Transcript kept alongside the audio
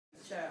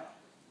child.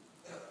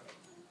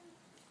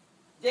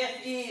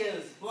 Deaf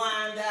ears,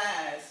 blind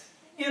eyes,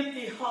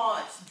 empty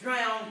hearts,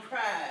 drowned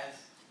cries.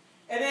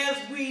 And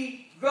as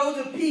we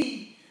grow to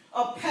be,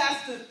 a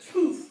pastor's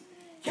truth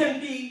can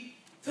be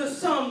to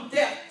some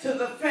death to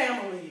the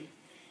family.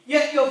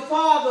 Yet your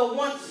father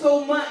wants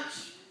so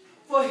much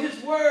for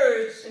his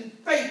words and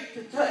faith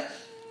to touch.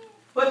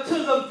 But to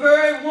the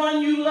very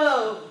one you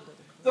love,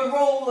 the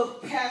role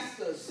of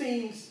pastor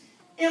seems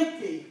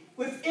empty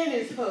within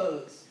his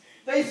hugs.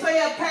 They say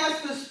a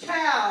pastor's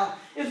child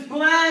is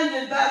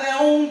blinded by their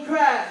own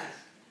cries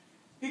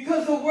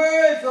because the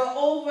words are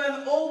over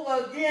and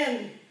over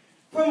again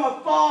from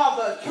a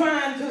father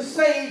trying to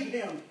save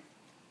him.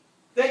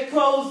 They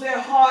close their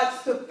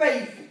hearts to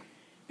faith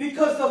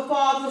because the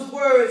father's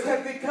words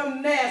have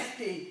become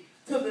nasty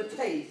to the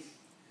taste.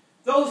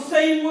 Those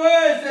same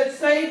words that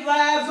saved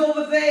lives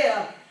over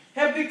there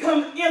have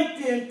become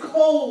empty and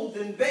cold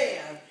and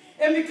bare.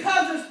 And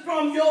because it's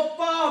from your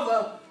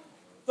father,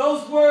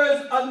 those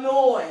words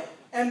annoy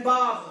and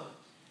bother.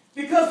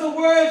 Because the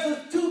words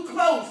are too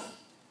close,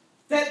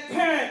 that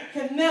parent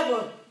can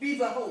never be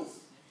the host.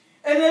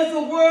 And as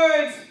the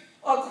words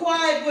are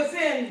quiet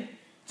within,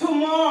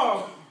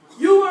 tomorrow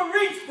you will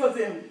reach for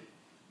them.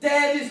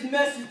 Daddy's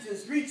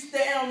messages reach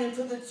down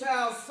into the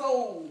child's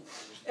soul.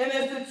 And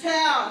as the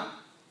child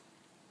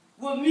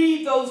will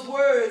need those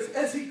words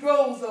as he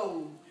grows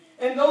old.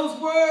 And those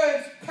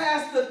words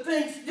pastor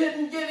thinks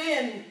didn't get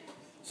in.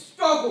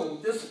 Struggle,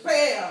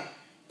 despair,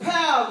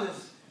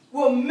 powerless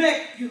will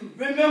make you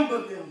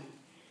remember them.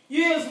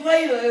 Years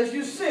later, as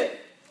you sit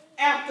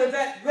after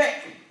that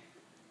wreck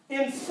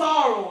in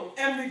sorrow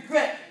and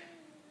regret,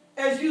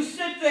 as you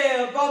sit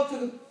there about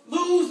to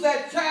lose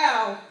that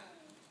child,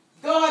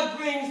 God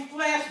brings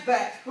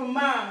flashbacks from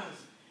miles.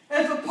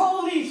 As the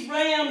police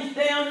rams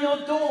down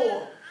your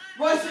door,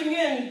 rushing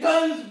in,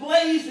 guns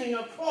blazing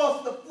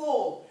across the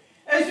floor.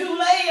 As you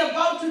lay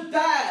about to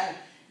die,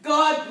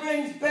 God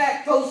brings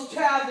back those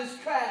childish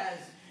cries.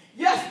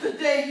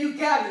 Yesterday you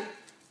got it.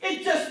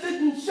 It just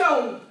didn't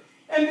show.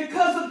 And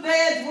because of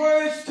Dad's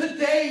words,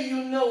 today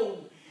you know.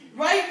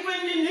 Right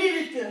when you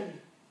needed them,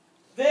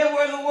 there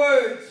were the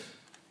words.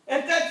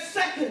 At that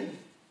second,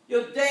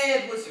 your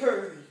dad was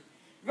heard.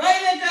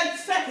 Right at that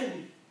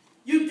second,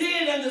 you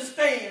did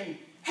understand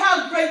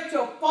how great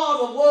your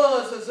father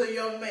was as a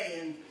young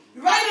man.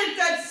 Right at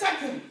that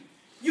second,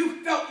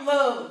 you felt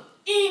love,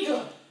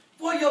 eager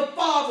for your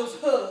father's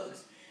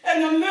hugs.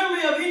 And the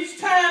memory of each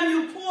time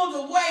you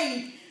pulled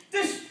away,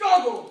 this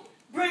struggle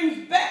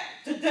brings back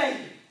today.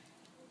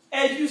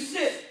 As you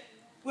sit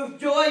with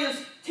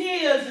joyous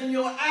tears in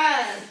your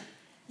eyes,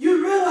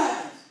 you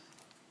realize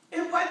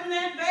it wasn't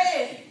that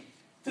bad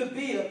to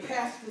be a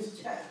pastor's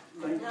child.